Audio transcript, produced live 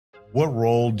What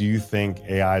role do you think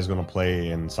AI is going to play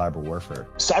in cyber warfare?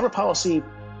 Cyber policy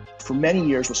for many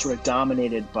years was sort of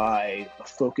dominated by a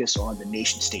focus on the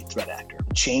nation state threat actor.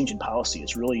 The change in policy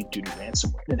is really due to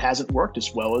ransomware. It hasn't worked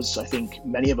as well as I think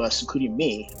many of us, including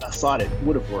me, thought it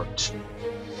would have worked.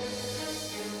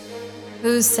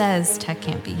 Who says tech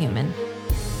can't be human?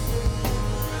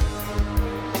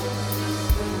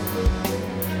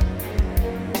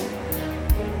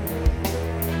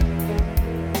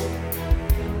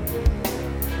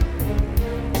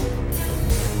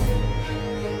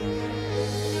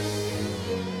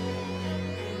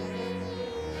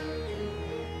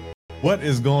 What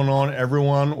is going on,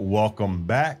 everyone? Welcome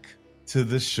back to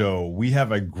the show. We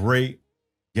have a great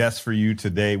guest for you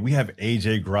today. We have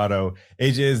AJ Grotto.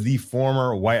 AJ is the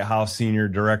former White House senior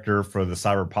director for the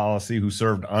cyber policy who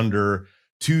served under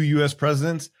 2 U.S.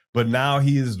 presidents, but now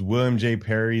he is William J.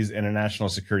 Perry's International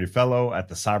Security Fellow at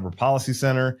the Cyber Policy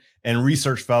Center and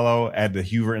Research Fellow at the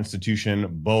Hoover Institution,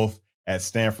 both at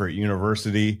Stanford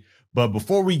University. But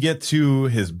before we get to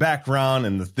his background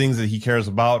and the things that he cares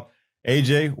about,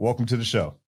 AJ, welcome to the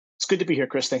show. It's good to be here,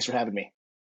 Chris. Thanks for having me.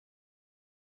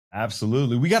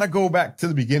 Absolutely. We got to go back to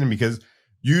the beginning because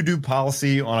you do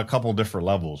policy on a couple different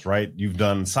levels, right? You've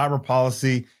done cyber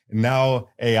policy and now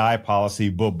AI policy.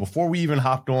 But before we even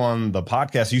hopped on the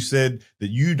podcast, you said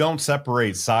that you don't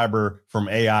separate cyber from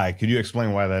AI. Could you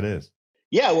explain why that is?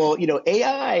 Yeah, well,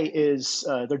 AI is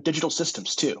they're digital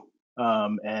systems too.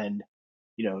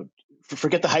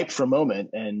 Forget the hype for a moment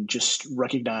and just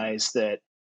recognize that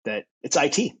it's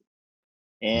IT.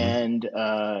 And,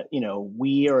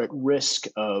 we are at risk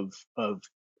of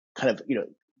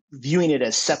viewing it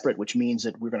as separate, which means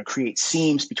that we're going to create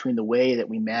seams between the way that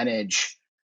we manage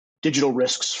digital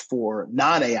risks for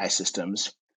non-AI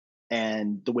systems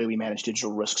and the way we manage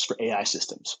digital risks for AI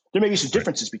systems. There may be some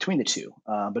differences between the two,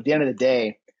 but at the end of the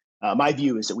day, my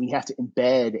view is that we have to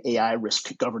embed AI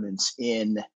risk governance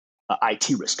in IT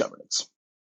risk governance.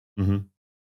 Mm-hmm.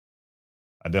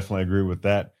 I definitely agree with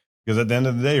that because at the end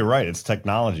of the day, you're right. It's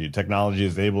technology. Technology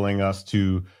is enabling us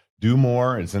to do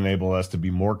more. It's enabling us to be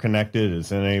more connected.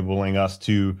 It's enabling us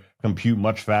to compute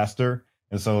much faster.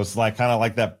 And so it's kind of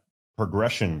like that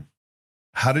progression.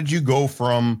 How did you go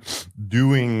from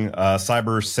doing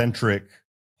cyber-centric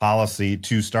policy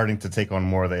to starting to take on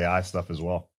more of the AI stuff as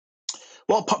well?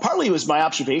 Well, partly it was my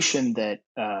observation that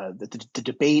the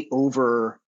debate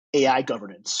over AI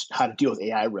governance, how to deal with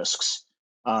AI risks,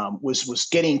 was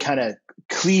getting kind of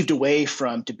cleaved away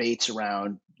from debates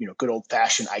around good old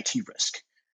fashioned IT risk,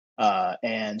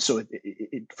 and so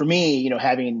for me,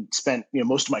 having spent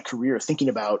most of my career thinking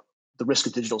about the risk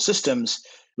of digital systems, it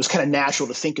was kind of natural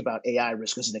to think about AI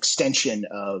risk as an extension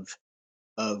of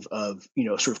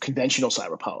sort of conventional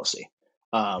cyber policy.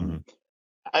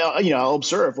 I'll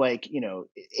observe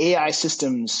AI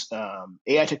systems,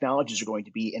 AI technologies are going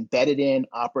to be embedded in,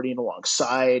 operating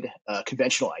alongside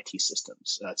conventional IT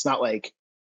systems. It's not like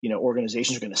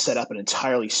organizations are going to set up an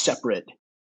entirely separate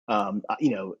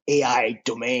AI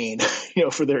domain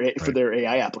for their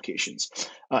AI applications,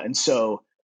 and so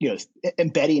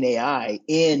embedding AI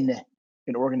in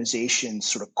an organization's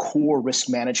sort of core risk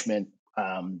management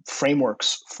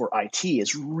frameworks for IT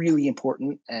is really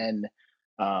important, and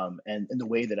the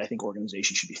way that I think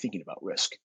organizations should be thinking about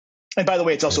risk. And by the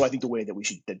way, it's also, I think, the way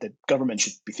that government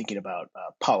should be thinking about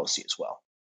policy as well.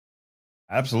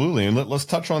 Absolutely. And let's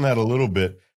touch on that a little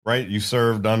bit, right? You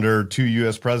served under 2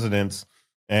 U.S. presidents,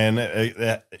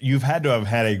 and you've had to have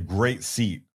had a great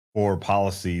seat for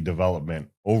policy development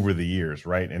over the years,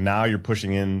 right? And now you're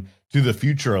pushing in to the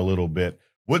future a little bit.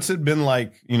 What's it been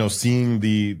like, seeing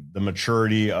the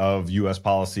maturity of U.S.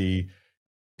 policy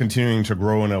continuing to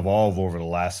grow and evolve over the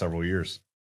last several years?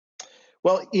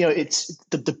 Well, it's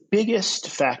the biggest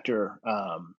factor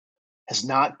has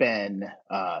not been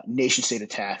nation state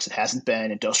attacks. It hasn't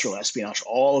been industrial espionage.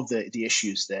 All of the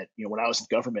issues that, when I was in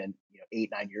government,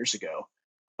 8-9 years ago,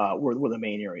 were the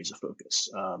main areas of focus.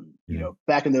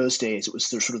 Back in those days, it was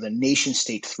sort of the nation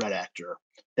state threat actor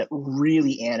that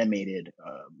really animated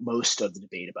most of the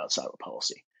debate about cyber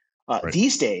policy.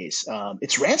 These days,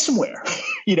 it's ransomware,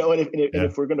 and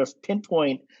if we're going to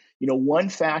pinpoint, one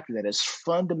factor that has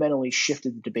fundamentally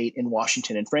shifted the debate in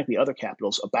Washington and frankly other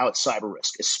capitals about cyber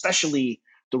risk, especially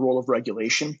the role of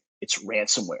regulation, it's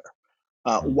ransomware.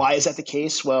 Why is that the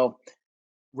case? Well,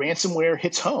 ransomware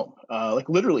hits home,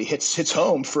 literally hits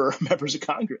home for members of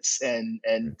Congress, and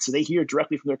so they hear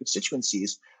directly from their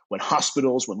constituencies when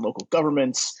hospitals, when local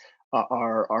governments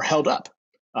are held up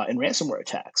in ransomware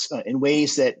attacks in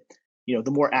ways that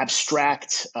the more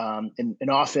abstract and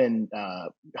often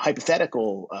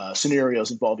hypothetical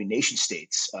scenarios involving nation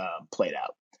states played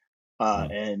out.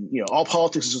 Mm. And all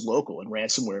politics is local, and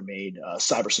ransomware made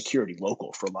cybersecurity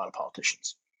local for a lot of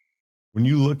politicians. When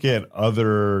you look at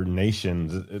other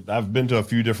nations, I've been to a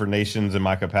few different nations in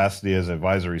my capacity as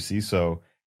advisory CISO,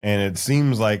 and it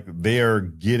seems like they are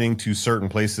getting to certain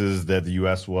places that the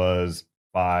US was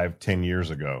 5, 10 years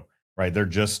ago, right? They're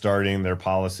just starting their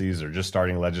policies, they're just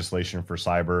starting legislation for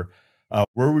cyber.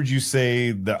 Where would you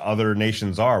say the other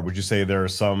nations are? Would you say there are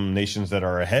some nations that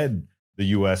are ahead the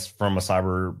US from a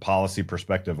cyber policy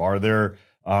perspective? Are there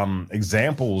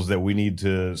examples that we need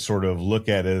to sort of look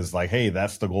at as like, hey,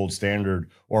 that's the gold standard?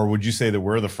 Or would you say that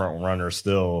we're the front runner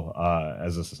still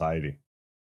as a society?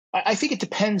 I think it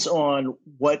depends on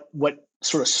what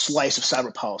sort of slice of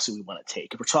cyber policy we want to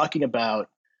take. If we're talking about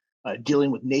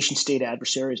dealing with nation state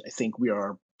adversaries, I think we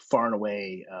are far and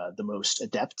away the most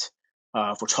adept.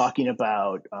 If we're talking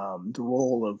about the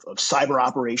role of cyber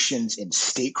operations in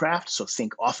statecraft, so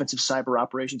think offensive cyber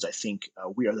operations, I think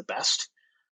we are the best.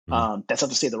 That's not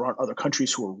to say there aren't other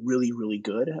countries who are really, really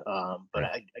good, but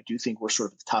Right. I do think we're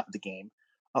sort of at the top of the game.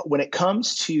 When it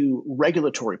comes to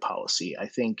regulatory policy, I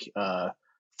think,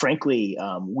 frankly,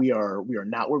 we are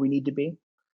not where we need to be.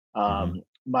 Hmm.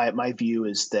 My view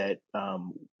is that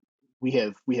we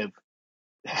have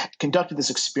conducted this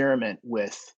experiment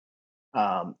with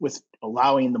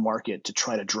allowing the market to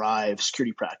try to drive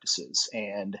security practices,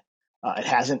 and it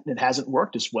hasn't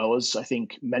worked as well as I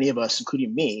think many of us,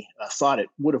 including me, thought it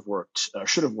would have worked,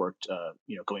 should have worked.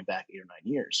 Going back 8 or 9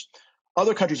 years,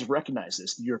 other countries have recognized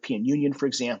this. The European Union, for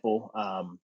example,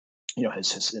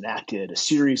 has enacted a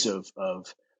series of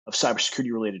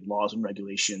cybersecurity related laws and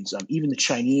regulations. Even the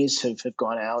Chinese have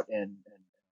gone out and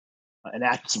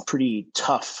enacted some pretty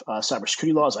tough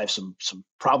cybersecurity laws. I have some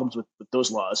problems with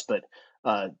those laws, but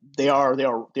they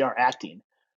are acting.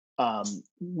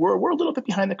 We're a little bit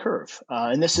behind the curve,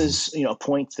 and this Hmm. is a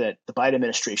point that the Biden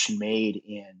administration made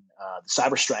in the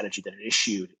cyber strategy that it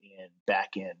issued in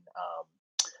back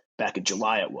in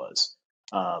July. It was.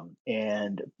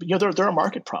 And there are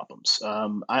market problems.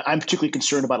 I'm particularly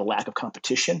concerned about a lack of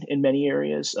competition in many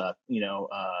areas.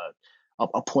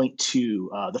 I'll point to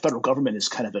the federal government as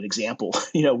kind of an example.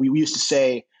 We used to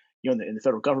say, in the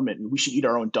federal government, we should eat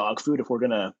our own dog food if we're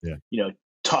going to, Yeah.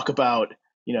 talk about,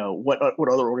 what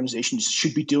other organizations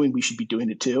should be doing. We should be doing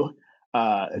it too.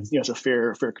 It's a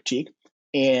fair critique.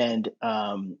 And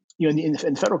in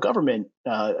the federal government,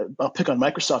 I'll pick on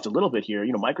Microsoft a little bit here.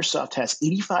 Microsoft has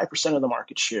 85% of the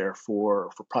market share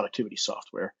for productivity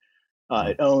software. Mm.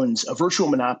 It owns a virtual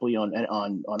monopoly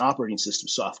on operating system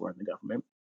software in the government,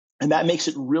 and that makes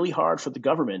it really hard for the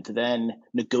government to then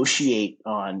negotiate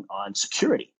on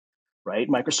security. Right?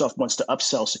 Microsoft wants to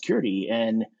upsell security,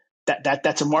 and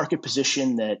that's a market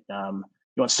position that on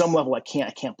some level I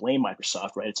can't blame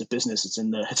Microsoft. Right? It's a business. It's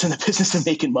in the business of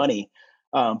making money.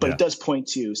 But Yeah. it does point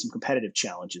to some competitive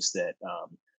challenges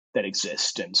that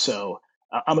exist. And so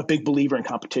I'm a big believer in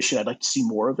competition. I'd like to see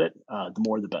more of it. The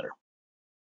more, the better.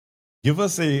 Give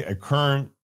us a current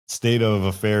state of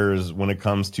affairs when it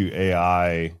comes to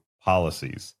AI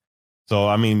policies. So,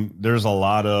 I mean, there's a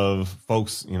lot of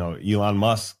folks, Elon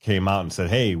Musk came out and said,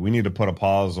 hey, we need to put a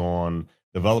pause on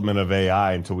development of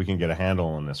AI until we can get a handle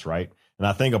on this, right? And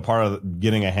I think a part of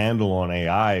getting a handle on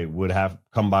AI would have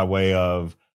come by way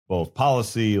of both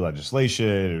policy, legislation,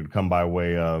 it would come by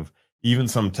way of even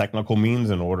some technical means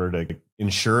in order to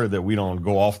ensure that we don't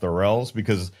go off the rails.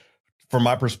 Because from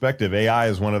my perspective, AI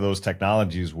is one of those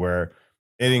technologies where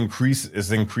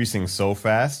is increasing so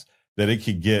fast that it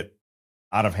could get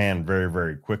out of hand very,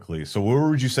 very quickly. So where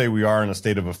would you say we are in a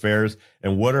state of affairs,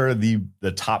 and what are the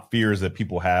top fears that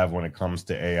people have when it comes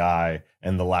to AI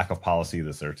and the lack of policy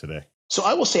that's there today? So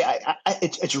I will say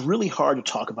it's really hard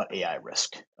to talk about AI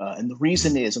risk. And the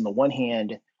reason Mhm. is, on the one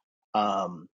hand,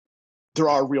 um, there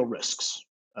are real risks,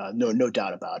 no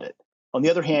doubt about it. On the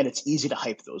other hand, it's easy to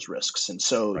hype those risks, and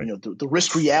so Right. the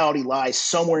risk reality lies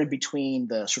somewhere in between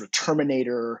the sort of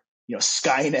Terminator,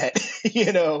 Skynet,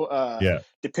 Yeah.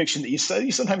 depiction that you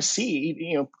sometimes see,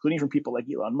 including from people like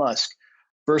Elon Musk,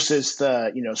 versus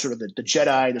the sort of the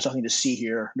Jedi. There's nothing to see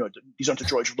here. No, these aren't the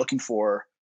droids you're looking for.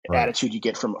 Right. Attitude you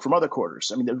get from other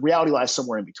quarters. I mean, the reality lies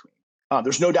somewhere in between.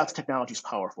 There's no doubt the technology is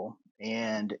powerful,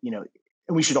 and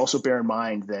and we should also bear in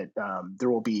mind that there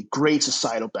will be great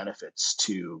societal benefits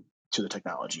to the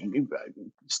technology.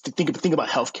 Think about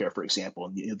healthcare, for example,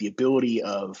 and the ability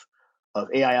of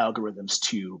AI algorithms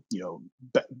to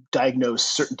diagnose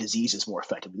certain diseases more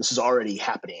effectively. This is already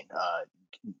happening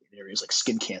in areas like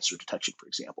skin cancer detection, for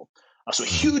example. So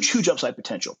Mhm. huge upside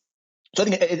potential. So I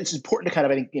think it's important to kind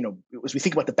of, as we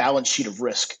think about the balance sheet of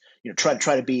risk, try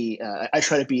to be, I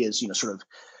try to be as, sort of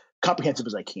comprehensive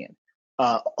as I can.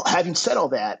 Having said all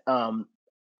that,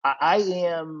 I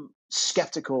am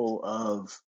skeptical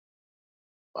of.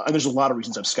 There's a lot of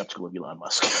reasons I'm skeptical of Elon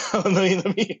Musk.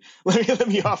 let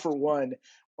me offer one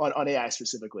on AI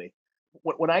specifically.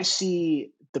 When I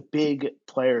see the big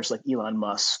players like Elon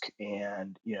Musk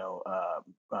and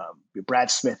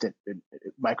Brad Smith at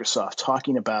Microsoft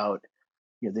talking about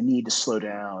the need to slow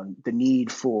down, the need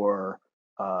for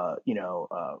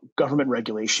government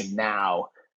regulation now,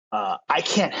 I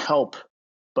can't help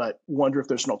but wonder if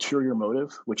there's an ulterior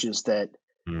motive, which is that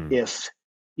if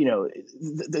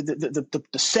the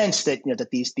sense that that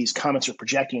these comments are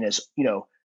projecting is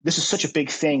this is such a big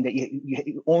thing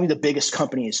that only the biggest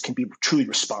companies can be truly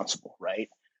responsible, right?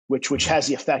 Which has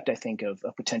the effect, I think, of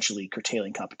potentially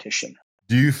curtailing competition.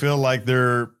 Do you feel like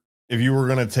if you were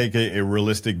going to take a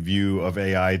realistic view of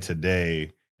AI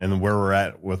today and where we're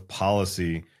at with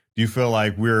policy, do you feel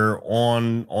like we're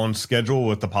on schedule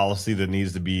with the policy that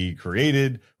needs to be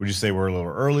created? Would you say we're a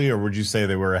little early, or would you say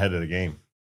that we're ahead of the game?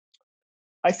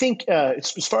 I think as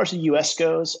far as the U.S.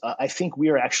 goes, I think we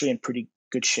are actually in pretty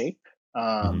good shape.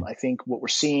 I think what we're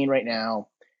seeing right now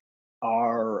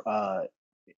are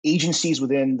agencies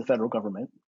within the federal government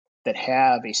that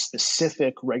have a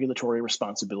specific regulatory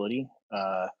responsibility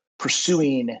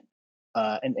pursuing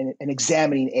and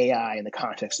examining AI in the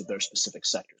context of their specific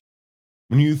sectors.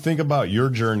 When you think about your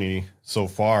journey so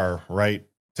far, right?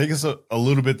 Take us a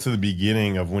little bit to the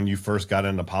beginning of when you first got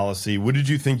into policy. What did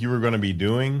you think you were going to be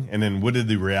doing? And then what did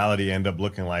the reality end up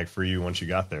looking like for you once you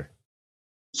got there?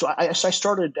 So I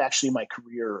started actually my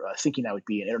career thinking I would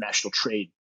be an international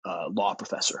trade law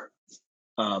professor.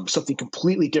 Something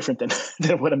completely different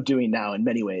than what I'm doing now in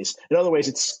many ways. In other ways,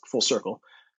 it's full circle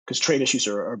because trade issues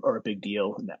are a big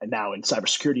deal now in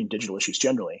cybersecurity and digital issues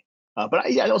generally. But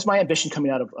that was my ambition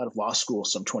coming out of law school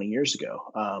some 20 years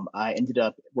ago. I ended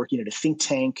up working at a think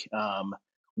tank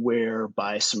where,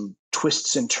 by some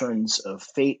twists and turns of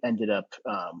fate, ended up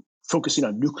focusing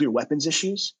on nuclear weapons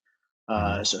issues.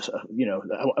 I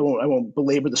won't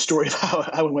belabor the story of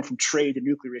how it went from trade to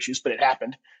nuclear issues, but it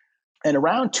happened. And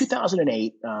around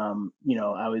 2008,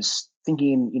 I was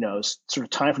thinking, it's sort of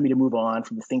time for me to move on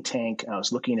from the think tank. I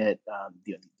was looking at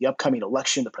the upcoming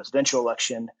election, the presidential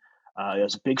election. I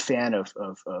was a big fan of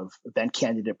then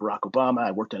candidate Barack Obama.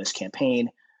 I worked on his campaign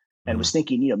and was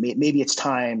thinking, maybe it's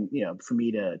time, for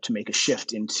me to make a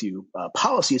shift into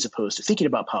policy as opposed to thinking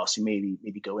about policy.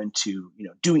 Maybe go into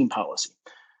doing policy.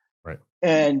 Right.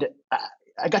 And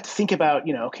I got to think about,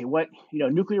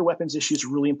 nuclear weapons issues are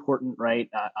really important, right?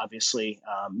 Obviously,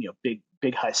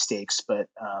 big high stakes. But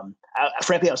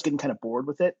frankly, I was getting kind of bored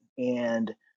with it,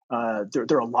 and there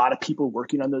are a lot of people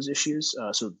working on those issues,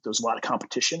 so there's a lot of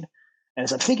competition. And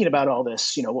as I'm thinking about all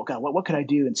this, what could I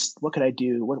do? And what could I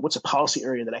do? What's a policy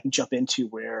area that I can jump into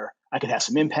where I could have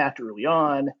some impact early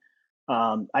on?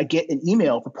 I get an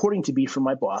email purporting to be from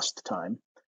my boss at the time,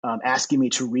 asking me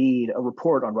to read a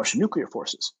report on Russian nuclear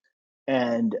forces.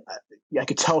 And I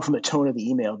could tell from the tone of the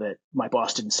email that my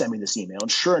boss didn't send me this email.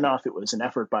 And sure enough, it was an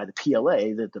effort by the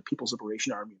PLA, the People's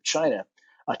Liberation Army of China,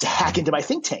 to hack into my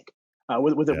think tank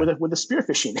with a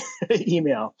spearphishing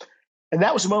email. And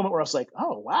that was a moment where I was like,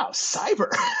 oh, wow, cyber.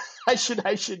 I should,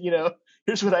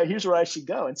 here's where I should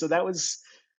go. And so that's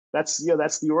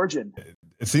the origin.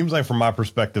 It seems like, from my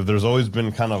perspective, there's always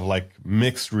been kind of like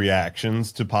mixed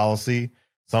reactions to policy.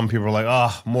 Some people are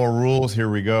like, more rules, here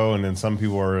we go. And then some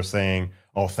people are saying,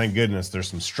 oh, thank goodness there's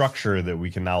some structure that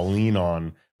we can now lean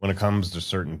on when it comes to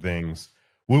certain things.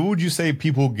 What would you say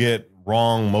people get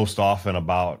wrong most often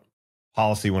about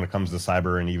policy when it comes to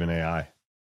cyber and even AI?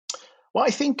 Well,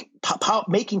 I think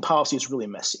making policy is really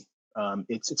messy.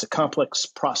 It's a complex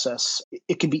process.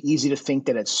 It can be easy to think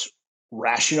that it's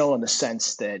rational in the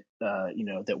sense that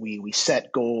that we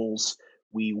set goals,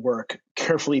 we work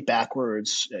carefully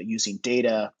backwards using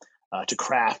data to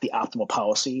craft the optimal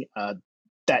policy.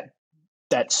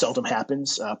 That seldom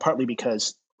happens, partly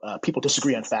because people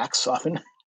disagree on facts often.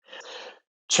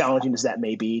 Challenging as that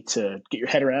may be to get your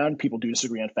head around, people do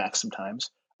disagree on facts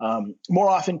sometimes. More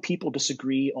often, people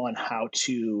disagree on how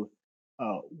to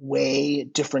weigh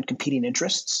different competing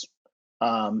interests,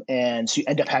 and so you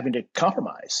end up having to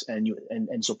compromise,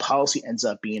 and so policy ends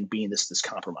up being this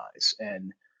compromise,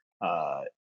 and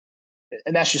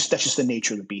that's just the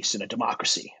nature of the beast in a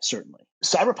democracy. Certainly,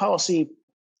 cyber policy,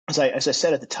 as I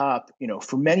said at the top,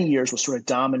 for many years was sort of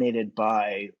dominated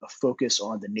by a focus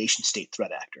on the nation state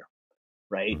threat actor.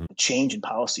 Right, the change in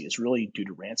policy is really due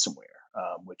to ransomware.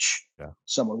 Which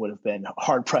someone would have been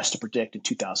hard pressed to predict in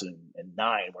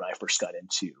 2009 when I first got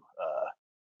into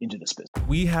this business.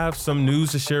 We have some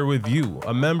news to share with you,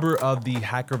 a member of the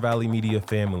Hacker Valley Media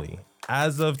family.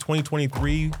 As of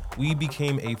 2023, we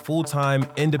became a full-time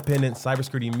independent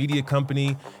cybersecurity media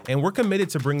company, and we're committed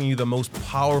to bringing you the most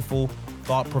powerful,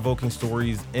 thought-provoking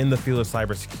stories in the field of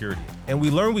cybersecurity. And we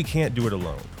learned we can't do it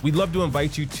alone. We'd love to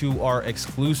invite you to our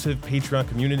exclusive Patreon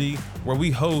community where we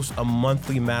host a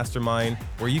monthly mastermind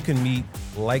where you can meet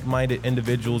like-minded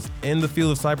individuals in the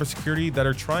field of cybersecurity that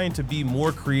are trying to be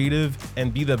more creative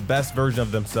and be the best version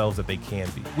of themselves that they can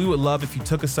be. We would love if you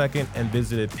took a second and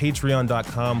visited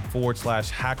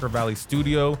patreon.com/Hacker Valley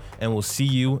Studio, and we'll see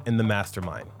you in the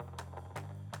mastermind.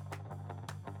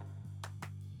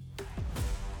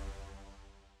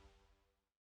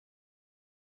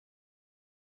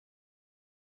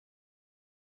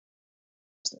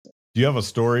 Do you have a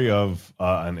story of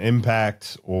an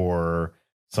impact or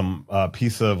some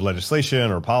piece of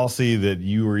legislation or policy that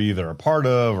you were either a part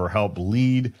of or helped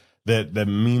lead that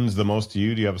means the most to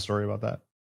you? Do you have a story about that?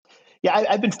 Yeah,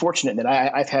 I've been fortunate that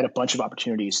I've had a bunch of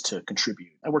opportunities to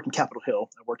contribute. I worked in Capitol Hill.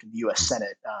 I worked in the U.S.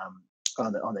 Senate on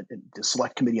the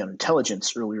Select Committee on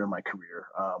Intelligence earlier in my career,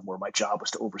 where my job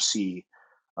was to oversee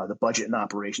the budget and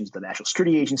operations of the National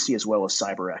Security Agency, as well as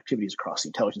cyber activities across the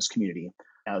intelligence community.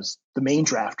 I was the main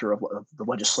drafter of the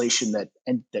legislation that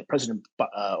President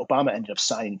Obama ended up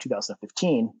signing in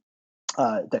 2015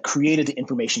 that created the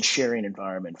information sharing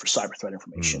environment for cyber threat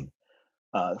information,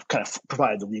 kind of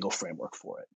provided the legal framework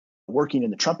for it. Working in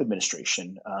the Trump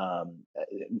administration,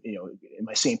 in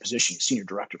my same position, senior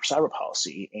director for cyber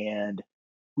policy, and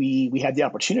we had the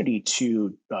opportunity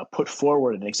to put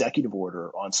forward an executive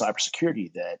order on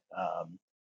cybersecurity that,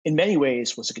 in many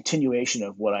ways, was a continuation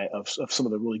of of some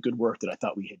of the really good work that I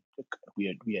thought we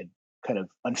had kind of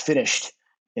unfinished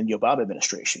in the Obama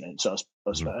administration. And so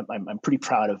I'm pretty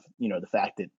proud of the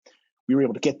fact that we were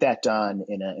able to get that done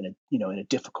in a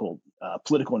difficult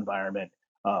political environment.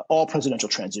 All presidential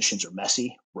transitions are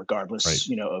messy, regardless, right.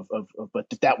 But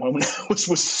that one was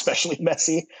especially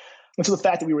messy. And so the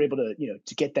fact that we were able to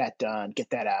get that done, get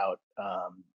that out,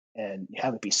 and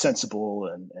have it be sensible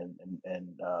and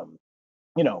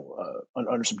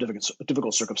under some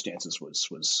difficult circumstances was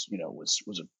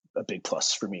a big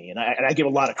plus for me. And I give a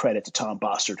lot of credit to Tom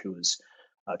Bossert, who was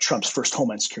Trump's first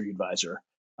Homeland Security advisor,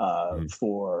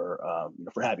 for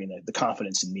having the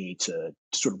confidence in me to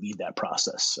sort of lead that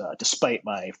process, despite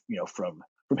my from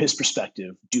his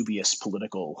perspective dubious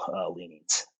political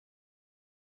leanings.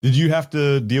 Did you have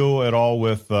to deal at all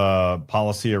with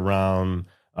policy around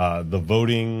the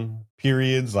voting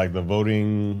periods, like the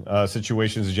voting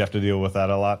situations? Did you have to deal with that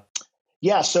a lot?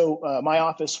 Yeah, so my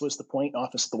office was the point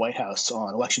office at the White House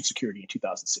on election security in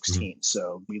 2016.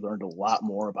 So we learned a lot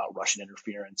more about Russian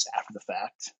interference after the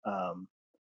fact. I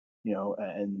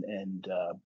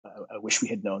wish we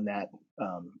had known that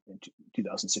in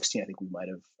 2016. I think we might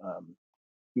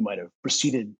have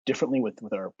proceeded differently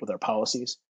with our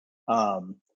policies.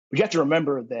 But you have to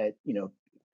remember that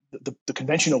the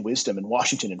conventional wisdom in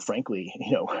Washington, and frankly,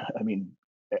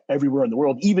 everywhere in the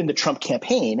world, even the Trump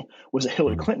campaign, was that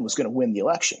Hillary Clinton was going to win the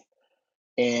election,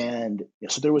 and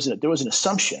so there was an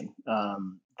assumption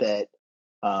that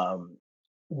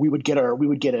we would get an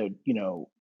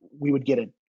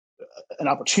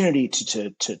opportunity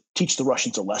to teach the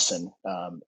Russians a lesson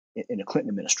in a Clinton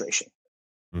administration,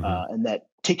 and that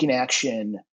taking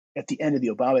action at the end of the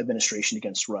Obama administration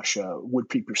against Russia would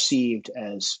be perceived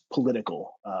as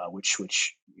political, which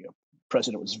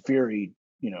President was very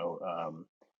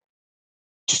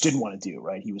just didn't want to do.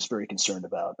 Right, he was very concerned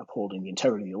about upholding the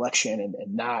integrity of the election and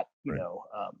not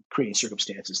creating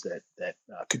circumstances that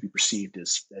could be perceived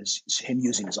as him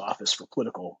using his office for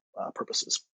political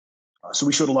purposes. So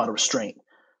we showed a lot of restraint,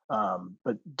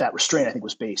 but that restraint, I think,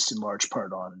 was based in large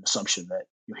part on an assumption that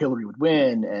Hillary would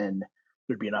win and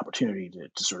there'd be an opportunity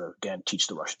to sort of, again, teach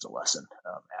the Russians a lesson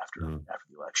after the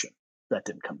election. That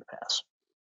didn't come to pass.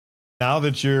 Now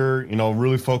that you're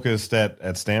really focused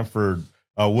at Stanford,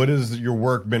 what has your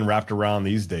work been wrapped around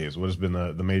these days? What has been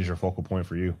the major focal point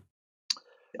for you?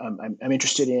 I'm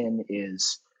interested in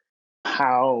is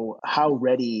how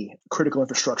ready critical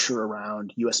infrastructure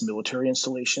around U.S. military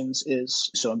installations is.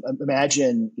 So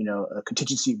imagine a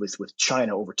contingency with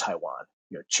China over Taiwan.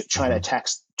 China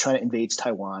invades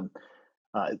Taiwan,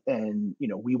 and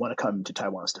we want to come to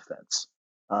Taiwan's defense.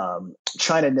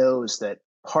 China knows that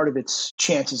part of its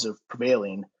chances of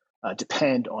prevailing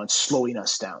depend on slowing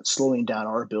us down, slowing down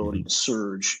our ability to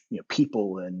surge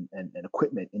people and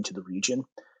equipment into the region.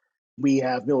 We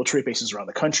have military bases around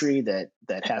the country that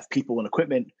have people and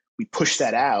equipment. We push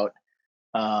that out,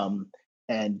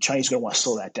 and Chinese are going to want to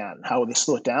slow that down. And how will they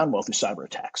slow it down? Well, through cyber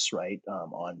attacks, right?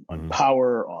 On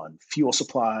power, on fuel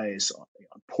supplies, on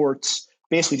ports,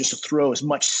 basically just to throw as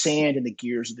much sand in the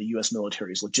gears of the U.S.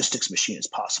 military's logistics machine as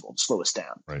possible to slow us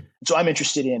down. Right. So I'm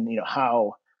interested in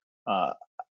how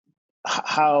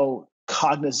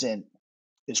cognizant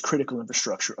is critical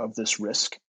infrastructure of this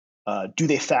risk. Do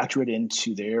they factor it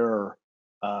into their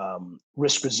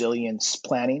risk resilience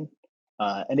planning?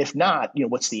 And if not,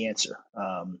 what's the answer?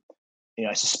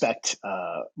 I suspect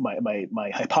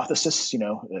my hypothesis,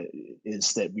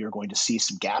 is that we are going to see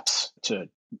some gaps to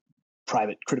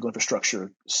private critical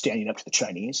infrastructure standing up to the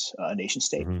Chinese nation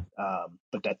state.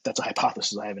 But that's a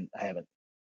hypothesis. I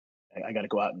got to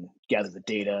go out and gather the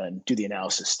data and do the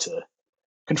analysis to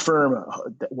confirm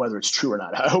whether it's true or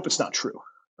not. I hope it's not true,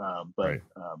 but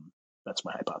that's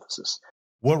my hypothesis.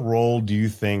 What role do you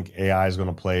think AI is going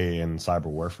to play in cyber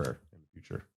warfare in the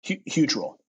future? Huge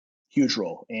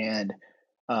role. And,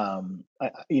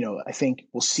 I think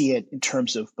we'll see it in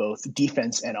terms of both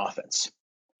defense and offense.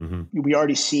 We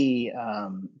already see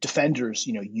defenders,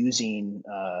 using,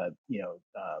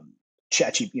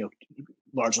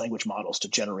 large language models to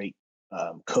generate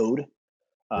code,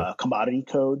 commodity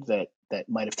code that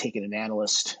might have taken an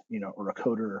analyst, or a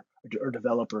coder or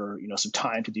developer, some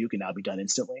time to do, can now be done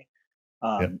instantly.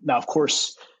 Now, of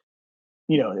course,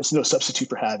 it's no substitute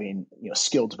for having,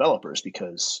 skilled developers,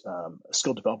 because a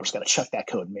skilled developer's got to check that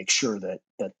code and make sure that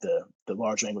the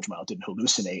large language model didn't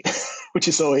hallucinate, which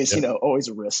is always, always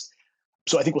a risk.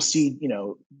 So I think we'll see,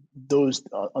 those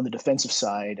on the defensive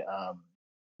side,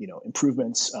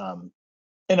 improvements.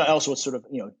 And also it's sort of,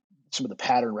 some of the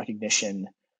pattern recognition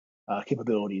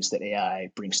capabilities that AI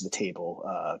brings to the table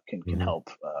can help,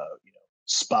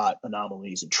 spot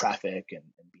anomalies in traffic and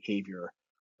behavior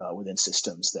within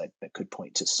systems that could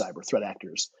point to cyber threat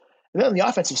actors. And then on the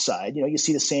offensive side, you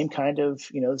see the same kind of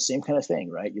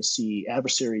thing, right? You'll see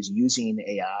adversaries using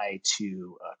AI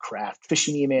to craft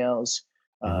phishing emails,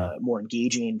 more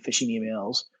engaging phishing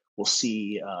emails. We'll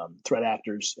see threat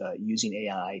actors using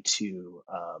AI to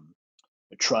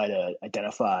try to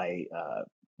identify,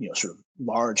 sort of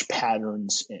large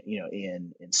patterns,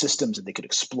 in systems that they could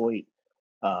exploit,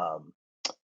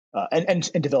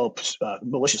 and develop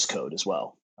malicious code as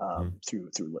well.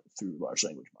 Through large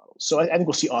language models. So I think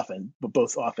we'll see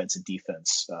both offense and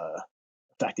defense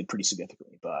affected pretty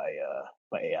significantly by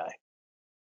AI.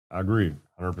 I agree,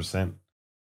 100%.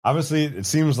 Obviously, it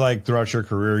seems like throughout your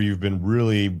career, you've been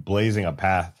really blazing a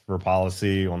path for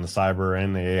policy on the cyber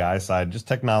and the AI side, just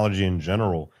technology in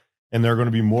general. And there are going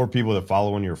to be more people that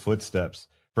follow in your footsteps.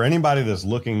 For anybody that's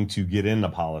looking to get into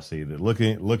policy, that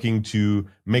looking to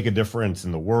make a difference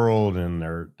in the world and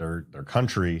their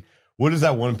country, what is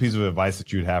that one piece of advice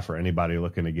that you'd have for anybody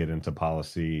looking to get into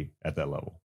policy at that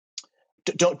level?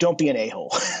 Don't be an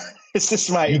a-hole. It's just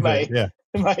my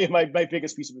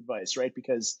biggest piece of advice, right?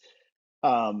 Because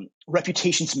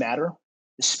reputations matter,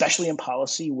 especially in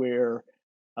policy, where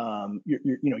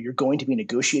you're going to be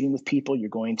negotiating with people. You're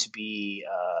going to be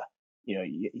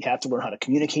you have to learn how to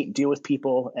communicate and deal with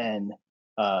people, and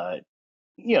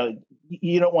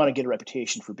you don't want to get a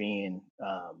reputation for being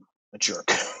a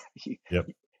jerk.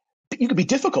 You could be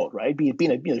difficult, right?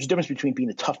 There's a difference between being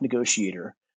a tough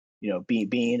negotiator,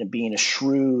 being a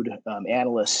shrewd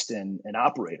analyst and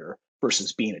operator,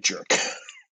 versus being a jerk.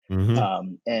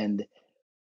 And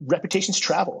reputations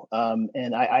travel.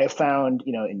 And I have found,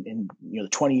 in the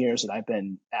 20 years that I've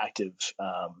been active,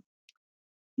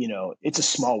 it's a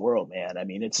small world, man. I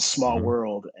mean, it's a small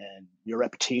world, and your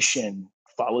reputation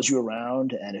follows you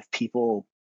around. And if people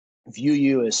view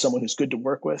you as someone who's good to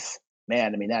work with,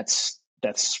 man, I mean, that's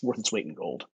worth its weight in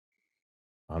gold.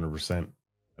 100%.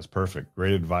 That's perfect.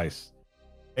 Great advice.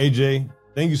 AJ,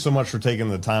 thank you so much for taking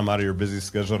the time out of your busy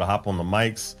schedule to hop on the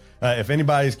mics. If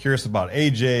anybody's curious about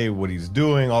AJ, what he's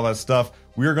doing, all that stuff,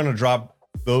 we're going to drop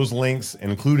those links,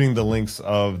 including the links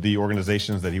of the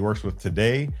organizations that he works with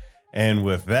today. And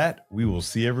with that, we will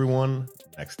see everyone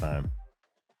next time.